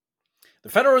The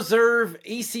Federal Reserve,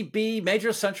 ECB,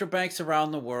 major central banks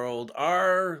around the world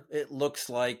are, it looks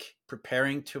like,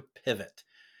 preparing to pivot.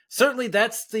 Certainly,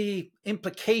 that's the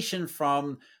implication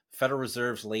from Federal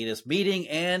Reserve's latest meeting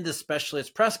and especially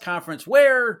its press conference,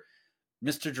 where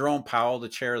Mr. Jerome Powell, the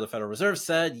chair of the Federal Reserve,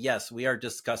 said, yes, we are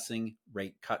discussing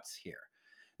rate cuts here.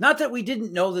 Not that we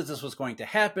didn't know that this was going to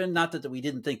happen, not that we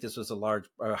didn't think this was a large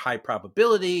or high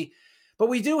probability, but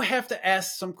we do have to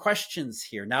ask some questions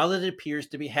here now that it appears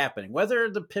to be happening. Whether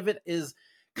the pivot is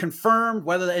confirmed,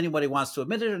 whether anybody wants to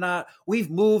admit it or not, we've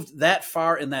moved that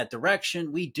far in that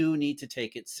direction. We do need to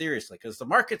take it seriously because the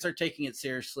markets are taking it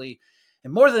seriously.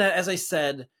 And more than that, as I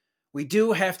said, we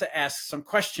do have to ask some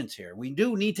questions here. We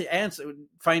do need to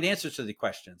find answers to the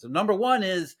questions. And number one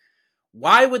is,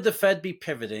 why would the Fed be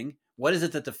pivoting? What is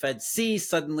it that the Fed sees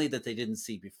suddenly that they didn't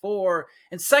see before?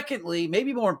 And secondly,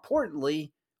 maybe more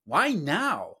importantly, why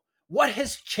now? What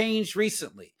has changed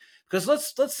recently? Because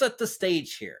let's set the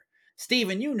stage here.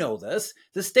 Stephen, you know this.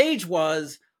 The stage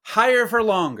was higher for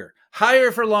longer,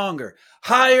 higher for longer,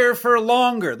 higher for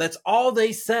longer. That's all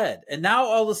they said. And now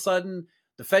all of a sudden,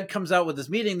 the Fed comes out with this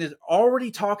meeting that's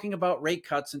already talking about rate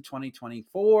cuts in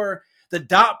 2024. The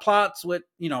dot plots with,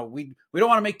 we don't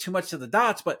want to make too much of the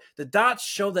dots, but the dots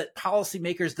show that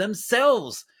policymakers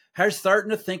themselves are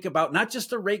starting to think about not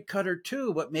just a rate cut or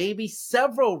two, but maybe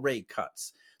several rate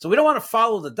cuts. So we don't want to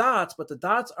follow the dots, but the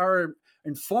dots are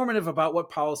informative about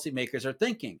what policymakers are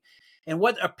thinking. And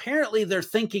what apparently they're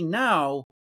thinking now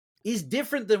is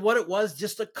different than what it was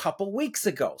just a couple weeks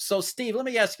ago. So Steve, let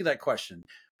me ask you that question.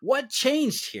 What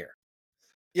changed here?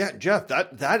 Yeah, Jeff,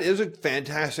 that is a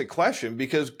fantastic question,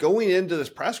 because going into this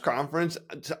press conference,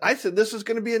 I said this is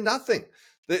going to be a nothing.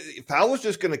 Powell was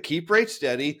just going to keep rates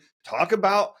steady, talk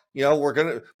about, we're going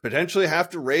to potentially have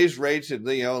to raise rates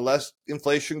unless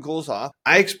inflation cools off.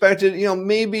 I expected,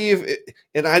 maybe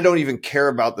and I don't even care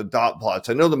about the dot plots.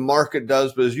 I know the market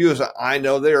does, but as I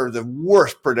know, they are the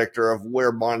worst predictor of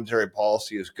where monetary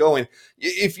policy is going.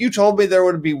 If you told me there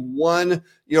would be one,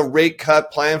 rate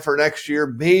cut plan for next year,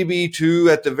 maybe two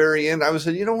at the very end, I would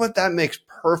say, you know what, that makes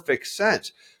perfect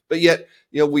sense. But yet,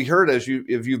 we heard, if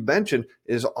you've mentioned,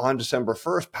 is on December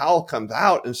 1st, Powell comes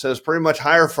out and says pretty much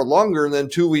higher for longer. And then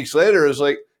 2 weeks later is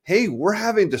like, hey, we're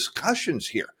having discussions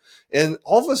here. And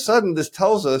all of a sudden, this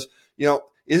tells us,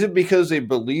 is it because they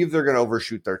believe they're going to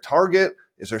overshoot their target?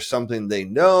 Is there something they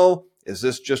know? Is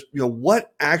this just,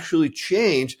 what actually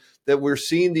changed that we're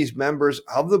seeing these members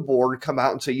of the board come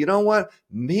out and say, you know what,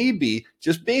 maybe,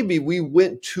 just maybe we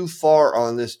went too far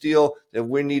on this deal, that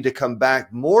we need to come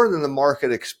back more than the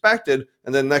market expected.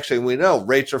 And then next thing we know,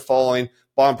 rates are falling,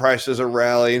 bond prices are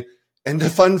rallying, and the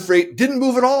fund rate didn't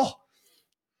move at all.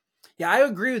 Yeah, I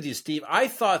agree with you, Steve. I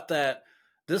thought that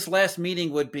this last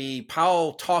meeting would be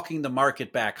Powell talking the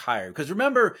market back higher. Because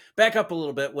remember, back up a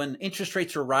little bit, when interest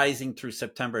rates were rising through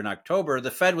September and October,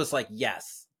 the Fed was like,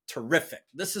 yes, terrific.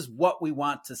 This is what we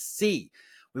want to see.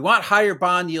 We want higher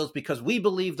bond yields because we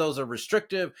believe those are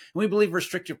restrictive. And we believe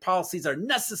restrictive policies are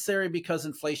necessary because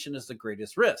inflation is the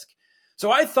greatest risk. So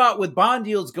I thought with bond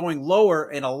yields going lower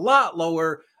and a lot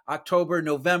lower October,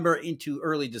 November into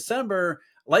early December,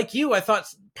 like you, I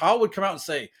thought Powell would come out and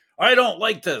say, I don't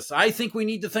like this. I think we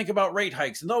need to think about rate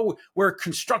hikes. And though we're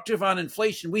constructive on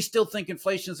inflation, we still think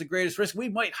inflation is the greatest risk. We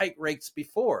might hike rates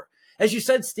before. As you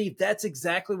said, Steve, that's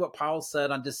exactly what Powell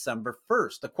said on December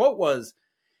 1st. The quote was,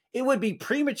 it would be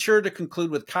premature to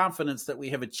conclude with confidence that we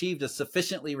have achieved a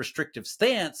sufficiently restrictive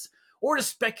stance or to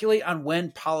speculate on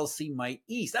when policy might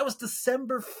ease. That was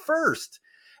December 1st.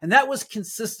 And that was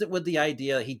consistent with the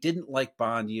idea he didn't like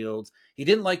bond yields. He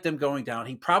didn't like them going down.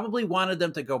 He probably wanted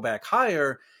them to go back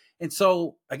higher. And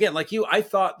so, again, like you, I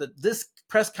thought that this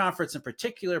press conference in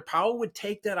particular, Powell would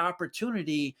take that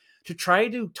opportunity to try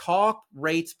to talk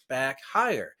rates back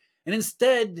higher. And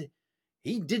instead,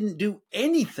 he didn't do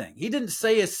anything. He didn't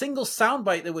say a single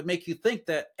soundbite that would make you think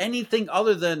that anything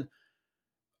other than,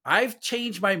 I've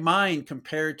changed my mind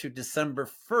compared to December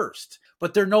 1st.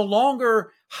 But they're no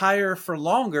longer higher for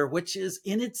longer, which is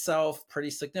in itself pretty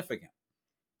significant.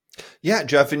 Yeah,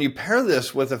 Jeff, and you pair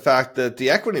this with the fact that the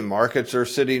equity markets are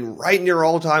sitting right near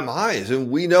all-time highs.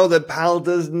 And we know that Powell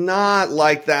does not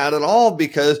like that at all,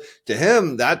 because to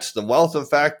him, that's the wealth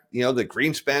effect. That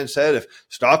Greenspan said, if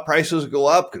stock prices go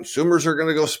up, consumers are going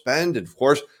to go spend. And of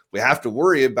course, we have to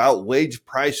worry about wage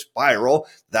price spiral.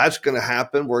 That's going to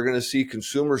happen. We're going to see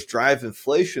consumers drive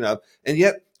inflation up. And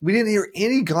yet we didn't hear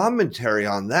any commentary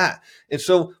on that. And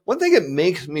so one thing it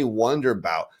makes me wonder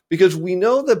about, because we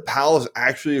know that Powell is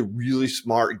actually a really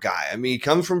smart guy. I mean, he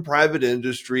comes from private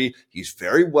industry. He's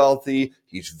very wealthy.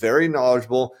 He's very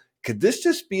knowledgeable. Could this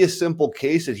just be a simple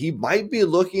case that he might be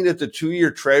looking at the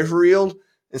 2-year treasury yield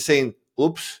and saying,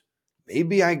 oops,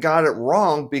 maybe I got it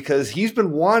wrong, because he's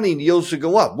been wanting yields to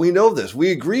go up. We know this.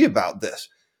 We agree about this.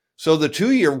 So the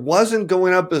 2-year wasn't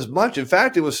going up as much. In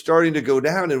fact, it was starting to go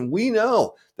down. And we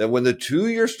know that when the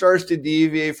 2-year starts to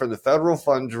deviate from the federal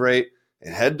funds rate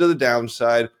and head to the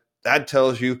downside, that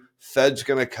tells you Fed's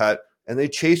going to cut, and they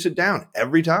chase it down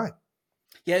every time.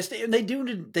 Yes, they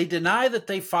do. They deny that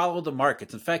they follow the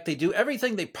markets. In fact, they do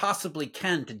everything they possibly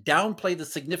can to downplay the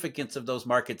significance of those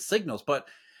market signals. But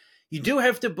you do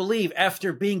have to believe,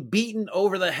 after being beaten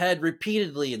over the head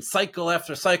repeatedly and cycle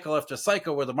after cycle after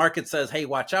cycle, where the market says, hey,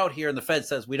 watch out here, and the Fed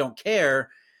says, we don't care,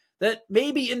 that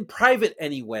maybe in private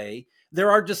anyway,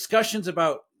 there are discussions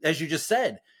about, as you just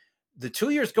said, the 2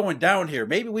 years going down here,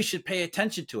 maybe we should pay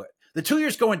attention to it. The 2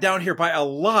 years going down here by a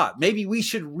lot, maybe we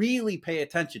should really pay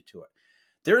attention to it.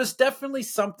 There is definitely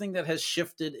something that has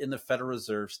shifted in the Federal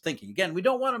Reserve's thinking. Again, we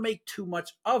don't want to make too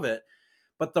much of it,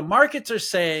 but the markets are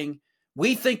saying,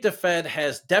 we think the Fed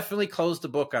has definitely closed the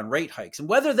book on rate hikes. And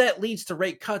whether that leads to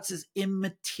rate cuts is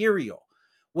immaterial.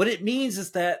 What it means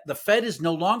is that the Fed is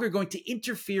no longer going to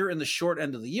interfere in the short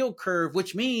end of the yield curve,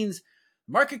 which means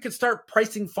the market could start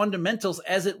pricing fundamentals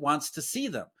as it wants to see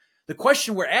them. The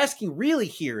question we're asking really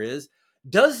here is,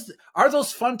 are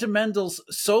those fundamentals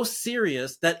so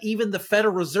serious that even the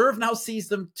Federal Reserve now sees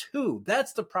them too?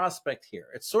 That's the prospect here.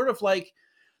 It's sort of like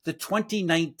the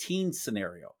 2019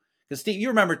 scenario. Because Steve, you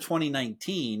remember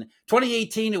 2019,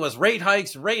 2018, it was rate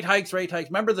hikes, rate hikes, rate hikes.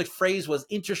 Remember the phrase was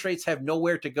interest rates have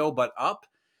nowhere to go but up?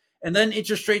 And then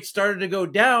interest rates started to go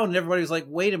down and everybody was like,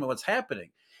 wait a minute, what's happening?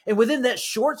 And within that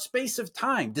short space of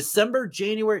time, December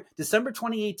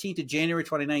 2018 to January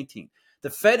 2019, the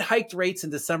Fed hiked rates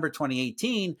in December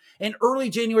 2018, and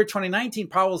early January 2019,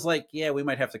 Powell was like, yeah, we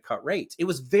might have to cut rates. It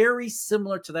was very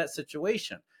similar to that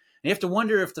situation. And you have to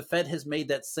wonder if the Fed has made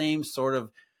that same sort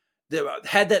of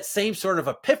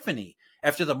epiphany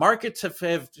after the markets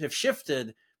have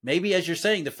shifted. Maybe, as you're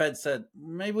saying, the Fed said,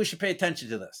 maybe we should pay attention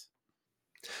to this.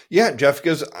 Yeah, Jeff,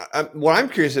 because what I'm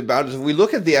curious about is if we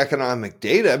look at the economic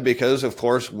data, because of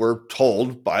course we're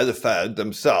told by the Fed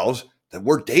themselves that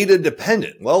we're data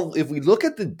dependent. Well, if we look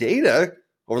at the data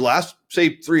over the last,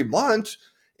 say, 3 months,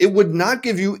 it would not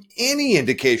give you any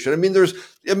indication.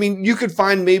 You could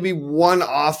find maybe one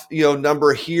off,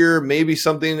 number here, maybe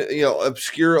something,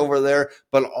 obscure over there,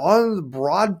 but on the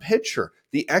broad picture,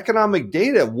 the economic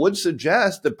data would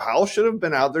suggest that Powell should have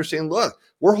been out there saying, look,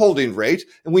 we're holding rates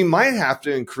and we might have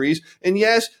to increase. And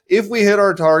yes, if we hit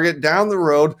our target down the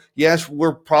road, yes,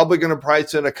 we're probably going to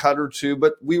price in a cut or two,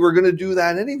 but we were going to do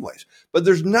that anyways. But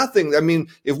there's nothing.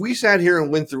 If we sat here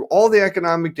and went through all the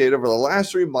economic data over the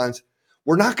last 3 months,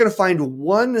 we're not going to find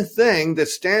one thing that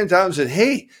stands out and said,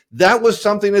 hey, that was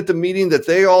something at the meeting that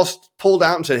they all pulled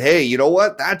out and said, hey, you know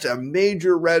what? That's a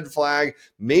major red flag.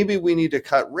 Maybe we need to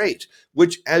cut rates,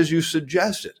 which, as you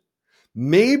suggested,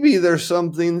 maybe there's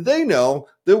something they know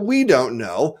that we don't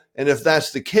know. And if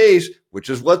that's the case, which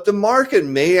is what the market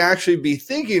may actually be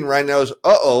thinking right now, is,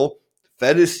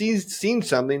 Fed has seen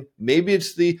something. Maybe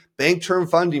it's the bank term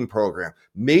funding program.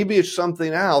 Maybe it's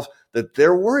something else that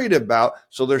they're worried about.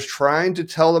 So they're trying to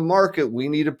tell the market, we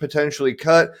need to potentially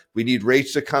cut. We need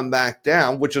rates to come back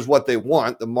down, which is what they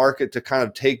want, the market to kind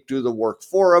of do the work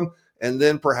for them. And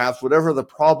then perhaps whatever the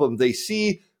problem they see,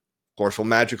 of course, will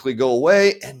magically go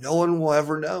away and no one will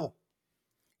ever know.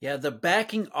 Yeah, the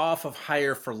backing off of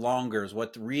higher for longer is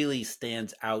what really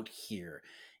stands out here.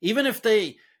 Even if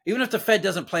the Fed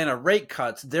doesn't plan on rate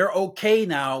cuts, they're okay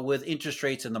now with interest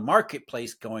rates in the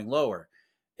marketplace going lower.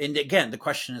 And again, the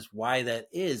question is why that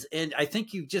is. And I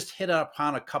think you just hit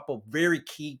upon a couple very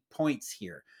key points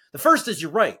here. The first is,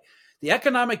 you're right. The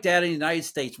economic data in the United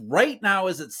States right now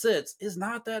as it sits is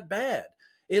not that bad.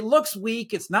 It looks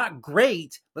weak. It's not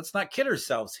great. Let's not kid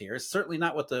ourselves here. It's certainly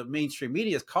not what the mainstream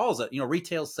media calls it.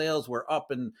 Retail sales were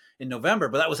up in November,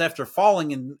 but that was after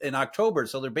falling in October.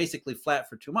 So they're basically flat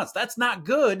for 2 months. That's not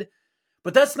good,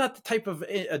 but that's not the type of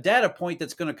a data point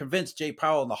that's going to convince Jay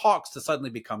Powell and the Hawks to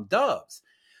suddenly become doves.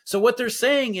 So what they're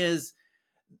saying is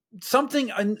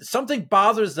something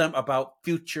bothers them about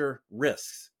future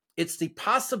risks. It's the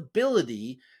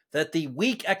possibility that the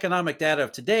weak economic data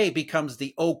of today becomes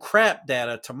the oh crap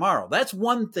data tomorrow. That's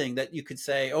one thing that you could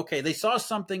say, okay, they saw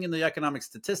something in the economic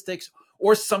statistics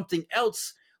or something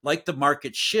else like the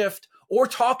market shift, or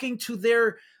talking to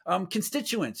their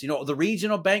constituents, the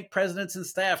regional bank presidents and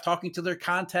staff, talking to their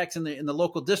contacts in the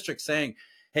local district saying,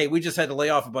 hey, we just had to lay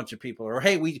off a bunch of people, or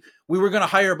hey, we were going to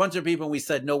hire a bunch of people and we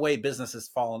said, no way, business has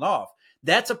fallen off.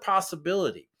 That's a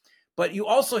possibility. But you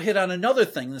also hit on another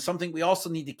thing, and something we also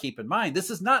need to keep in mind. This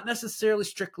is not necessarily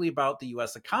strictly about the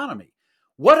U.S. economy.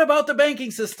 What about the banking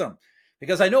system?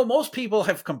 because I know most people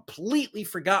have completely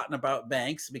forgotten about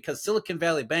banks because Silicon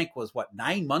Valley Bank was what,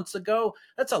 9 months ago?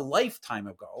 That's a lifetime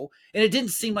ago. And it didn't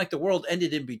seem like the world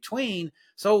ended in between.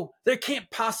 So there can't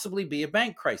possibly be a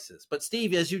bank crisis. But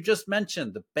Steve, as you just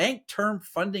mentioned, the Bank Term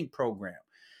Funding Program,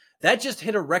 that just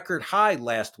hit a record high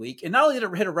last week. And not only did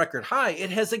it hit a record high, it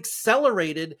has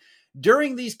accelerated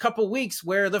during these couple weeks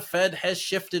where the Fed has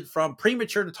shifted from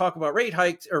premature to talk about rate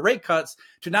hikes or rate cuts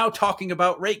to now talking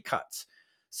about rate cuts.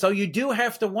 So you do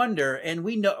have to wonder, and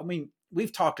we know, I mean,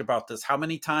 we've talked about this how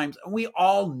many times, and we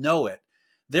all know it.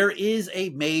 There is a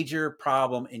major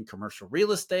problem in commercial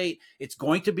real estate. It's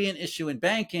going to be an issue in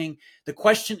banking. The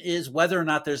question is whether or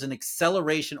not there's an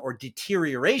acceleration or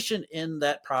deterioration in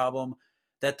that problem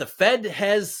that the Fed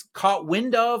has caught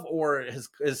wind of or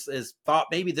has thought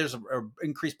maybe there's an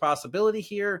increased possibility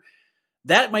here.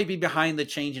 That might be behind the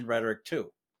change in rhetoric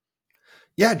too.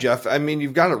 Yeah, Jeff, I mean,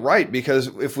 you've got it right, because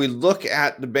if we look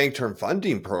at the Bank Term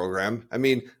Funding Program, I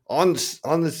mean, on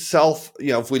the self,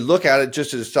 if we look at it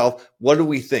just as itself, what do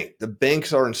we think? The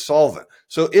banks are insolvent.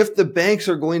 So if the banks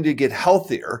are going to get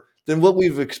healthier, then what we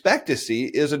would expect to see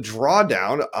is a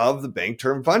drawdown of the Bank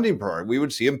Term Funding Program. We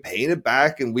would see them paying it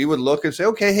back, and we would look and say,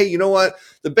 okay, hey, you know what?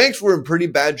 The banks were in pretty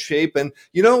bad shape, and,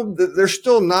 they're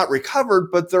still not recovered,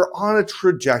 but they're on a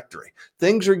trajectory.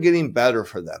 Things are getting better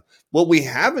for them. What we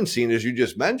haven't seen, as you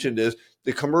just mentioned, is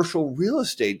the commercial real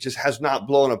estate just has not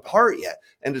blown apart yet.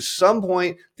 And at some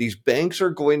point, these banks are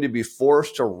going to be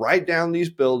forced to write down these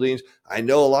buildings. I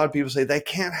know a lot of people say that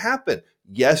can't happen.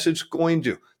 Yes, it's going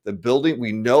to. The building,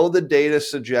 we know the data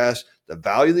suggests the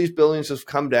value of these buildings has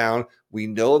come down. We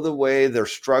know the way they're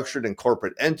structured in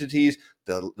corporate entities.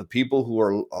 The people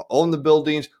who own the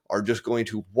buildings are just going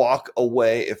to walk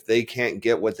away if they can't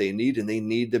get what they need, and they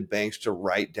need the banks to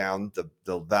write down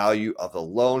the value of the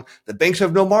loan. The banks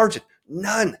have no margin,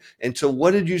 none. And so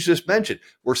what did you just mention?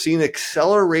 We're seeing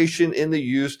acceleration in the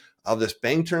use of this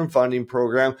Bank Term Funding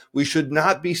Program. We should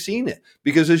not be seeing it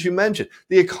because, as you mentioned,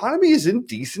 the economy is in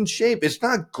decent shape. It's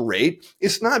not great.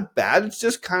 It's not bad. It's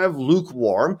just kind of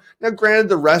lukewarm. Now, granted,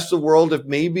 the rest of the world, if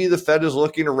maybe the Fed is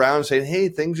looking around saying, hey,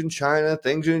 things in China,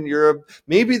 things in Europe,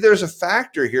 maybe there's a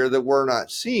factor here that we're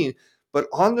not seeing. But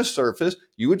on the surface,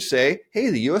 you would say, hey,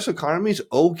 the U.S. economy is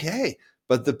okay.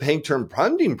 But the Bank Term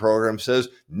Funding Program says,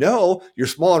 no, your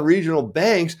small and regional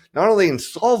banks, not only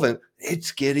insolvent,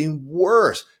 it's getting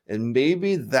worse. And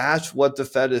maybe that's what the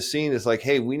Fed is seeing is like,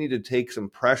 hey, we need to take some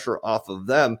pressure off of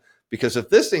them, because if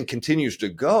this thing continues to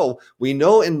go, we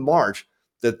know in March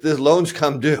that the loans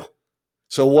come due.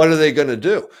 So what are they going to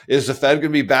do? Is the Fed going to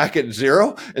be back at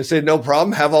zero and say, no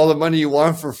problem, have all the money you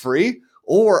want for free?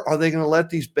 Or are they going to let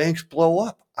these banks blow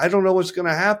up? I don't know what's going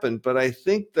to happen, but I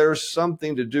think there's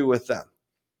something to do with them.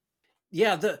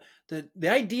 Yeah, the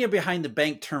idea behind the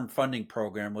Bank Term Funding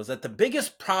Program was that the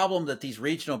biggest problem that these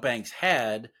regional banks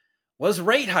had was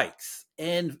rate hikes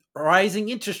and rising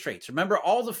interest rates. Remember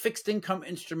all the fixed income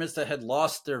instruments that had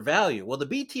lost their value? Well, the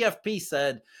BTFP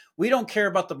said, we don't care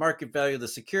about the market value of the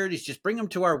securities. Just bring them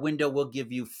to our window. We'll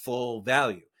give you full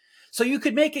value. So you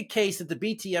could make a case that the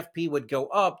BTFP would go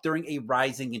up during a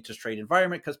rising interest rate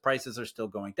environment because prices are still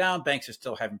going down. Banks are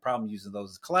still having problems using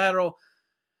those as collateral.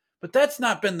 But that's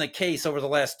not been the case over the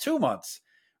last 2 months.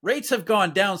 Rates have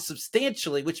gone down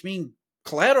substantially, which means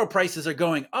collateral prices are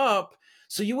going up.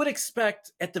 So you would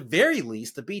expect, at the very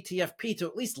least, the BTFP to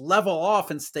at least level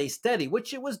off and stay steady,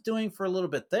 which it was doing for a little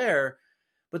bit there.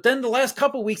 But then the last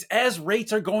couple of weeks, as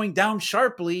rates are going down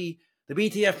sharply, the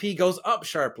BTFP goes up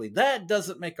sharply. That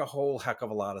doesn't make a whole heck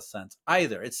of a lot of sense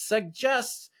either. It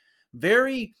suggests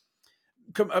a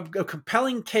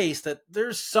compelling case that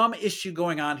there's some issue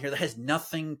going on here that has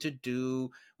nothing to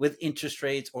do with interest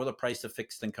rates or the price of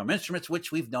fixed income instruments,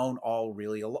 which we've known all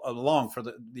really along for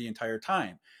the entire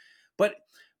time. But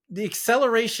the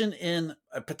acceleration in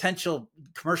a potential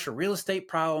commercial real estate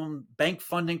problem, bank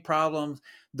funding problems,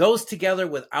 those together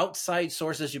with outside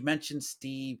sources, you mentioned,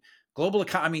 Steve, global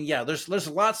economy. I mean, yeah, there's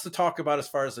lots to talk about as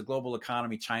far as the global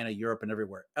economy, China, Europe, and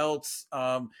everywhere else.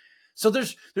 So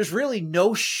there's really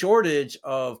no shortage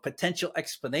of potential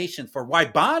explanation for why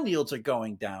bond yields are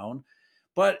going down.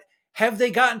 But have they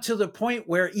gotten to the point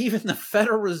where even the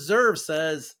Federal Reserve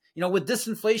says, with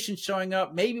disinflation showing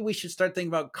up, maybe we should start thinking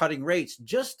about cutting rates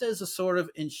just as a sort of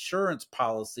insurance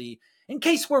policy in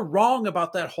case we're wrong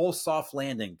about that whole soft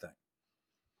landing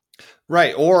thing?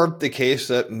 Right. Or the case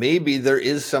that maybe there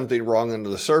is something wrong under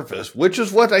the surface, which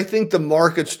is what I think the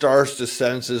market starts to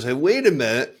sense is, hey, wait a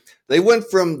minute. They went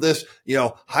from this,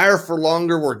 higher for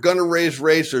longer, we're going to raise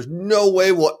rates, there's no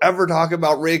way we'll ever talk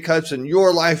about rate cuts in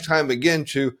your lifetime again,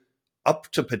 to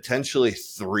up to potentially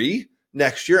 3.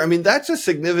 next year. I mean, that's a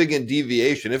significant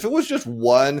deviation. If it was just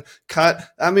one cut,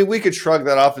 I mean, we could shrug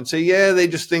that off and say, yeah, they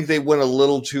just think they went a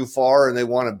little too far and they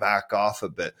want to back off a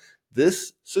bit.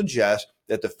 This suggests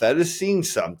that the Fed is seeing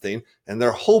something and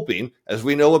they're hoping, as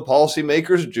we know what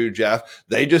policymakers do, Jeff,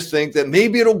 they just think that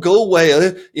maybe it'll go away,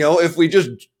 if we just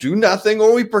do nothing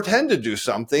or we pretend to do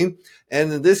something.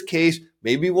 And in this case,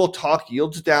 maybe we'll talk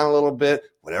yields down a little bit.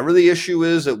 Whatever the issue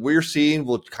is that we're seeing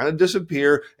will kind of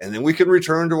disappear. And then we can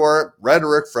return to our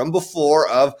rhetoric from before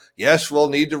of, yes, we'll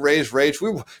need to raise rates.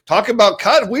 We talk about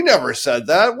cut. We never said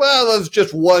that. Well, that was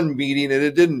just one meeting and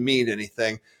it didn't mean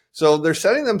anything. So they're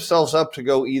setting themselves up to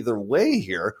go either way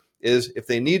here. Is if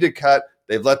they need to cut,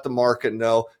 they've let the market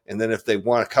know. And then if they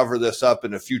want to cover this up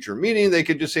in a future meeting, they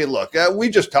could just say, look, we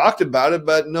just talked about it,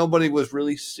 but nobody was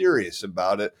really serious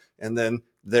about it. And then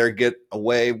they get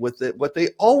away with it, what they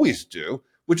always do,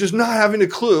 which is not having a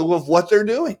clue of what they're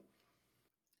doing.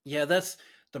 Yeah, that's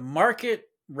the market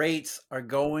rates are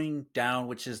going down,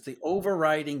 which is the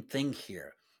overriding thing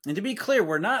here. And to be clear,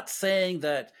 we're not saying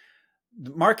that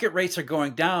the market rates are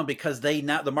going down because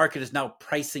the market is now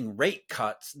pricing rate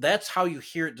cuts. That's how you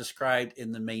hear it described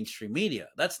in the mainstream media.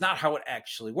 That's not how it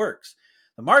actually works.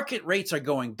 The market rates are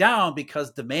going down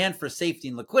because demand for safety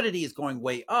and liquidity is going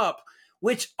way up,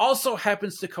 which also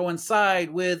happens to coincide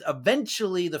with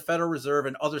eventually the Federal Reserve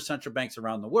and other central banks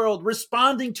around the world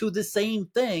responding to the same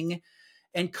thing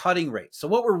and cutting rates. So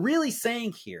what we're really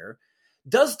saying here,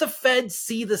 does the Fed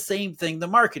see the same thing the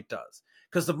market does?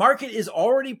 Because the market is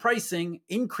already pricing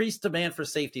increased demand for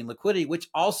safety and liquidity, which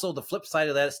also the flip side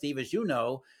of that, Steve, as you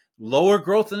know, lower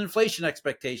growth and inflation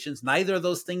expectations. Neither of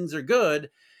those things are good.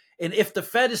 And if the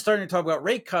Fed is starting to talk about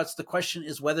rate cuts, the question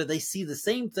is whether they see the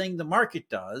same thing the market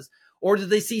does, or do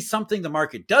they see something the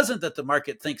market doesn't that the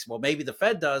market thinks, well, maybe the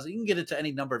Fed does. You can get into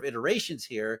any number of iterations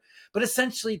here. But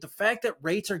essentially, the fact that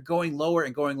rates are going lower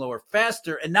and going lower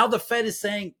faster, and now the Fed is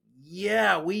saying,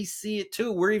 yeah, we see it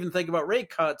too. We're even thinking about rate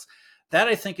cuts. That,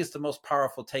 I think, is the most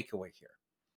powerful takeaway here.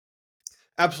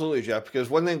 Absolutely, Jeff, because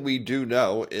one thing we do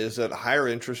know is that higher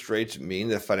interest rates mean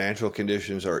that financial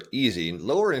conditions are easing.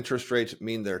 Lower interest rates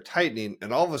mean they're tightening.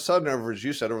 And all of a sudden, as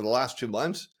you said, over the last 2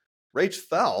 months, rates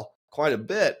fell quite a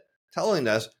bit, telling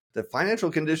us that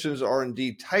financial conditions are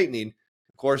indeed tightening.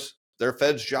 Of course, their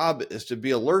Fed's job is to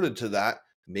be alerted to that.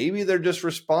 Maybe they're just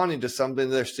responding to something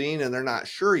they're seeing and they're not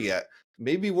sure yet.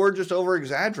 Maybe we're just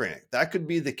over-exaggerating. That could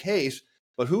be the case.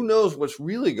 But who knows what's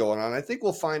really going on? I think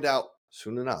we'll find out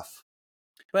soon enough.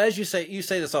 But as you say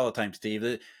this all the time,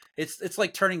 Steve. It's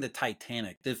like turning the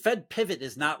Titanic. The Fed pivot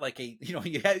is not like you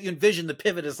envision the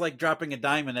pivot as like dropping a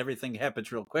dime and everything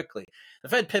happens real quickly. The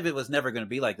Fed pivot was never going to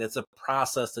be like that. It's a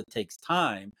process that takes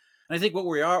time. And I think what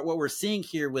we're seeing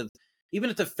here with, even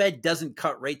if the Fed doesn't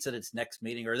cut rates at its next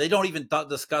meeting, or they don't even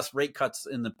discuss rate cuts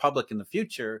in the public in the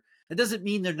future, it doesn't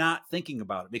mean they're not thinking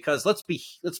about it. Because let's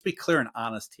be clear and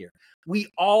honest here. We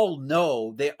all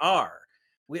know they are.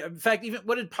 In fact, even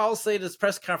what did Powell say at his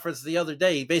press conference the other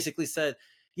day? He basically said,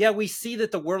 yeah, we see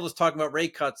that the world is talking about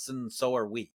rate cuts and so are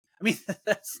we. I mean,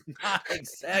 that's not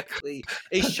exactly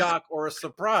a shock or a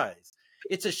surprise.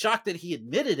 It's a shock that he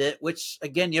admitted it, which,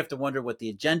 again, you have to wonder what the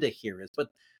agenda here is. But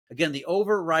again, the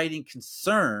overriding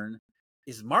concern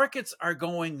is markets are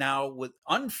going now with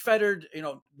unfettered,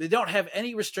 they don't have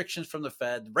any restrictions from the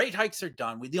Fed. Rate hikes are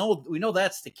done. We know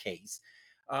that's the case.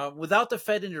 Without the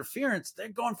Fed interference, they're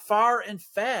going far and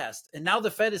fast. And now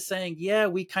the Fed is saying, yeah,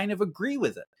 we kind of agree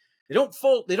with it. They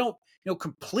don't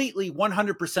completely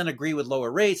 100% agree with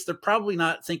lower rates. They're probably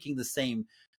not thinking the same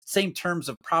terms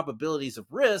of probabilities of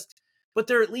risk, but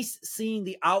they're at least seeing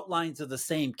the outlines of the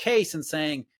same case and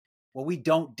saying, well, we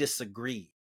don't disagree.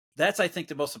 That's, I think,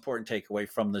 the most important takeaway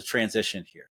from the transition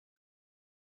here.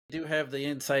 We do have the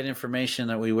inside information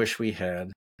that we wish we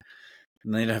had.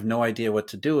 And they'd have no idea what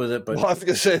to do with it. But I was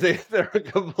going to say they're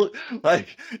complete,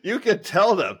 like, you can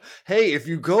tell them, hey, if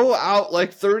you go out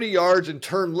like 30 yards and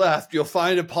turn left, you'll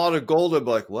find a pot of gold. I'm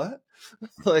like, what?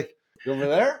 Like, over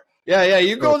there? Yeah,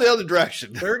 you go the other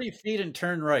direction. 30 feet and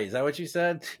turn right. Is that what you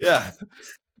said? Yeah.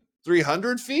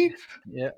 300 feet? Yeah.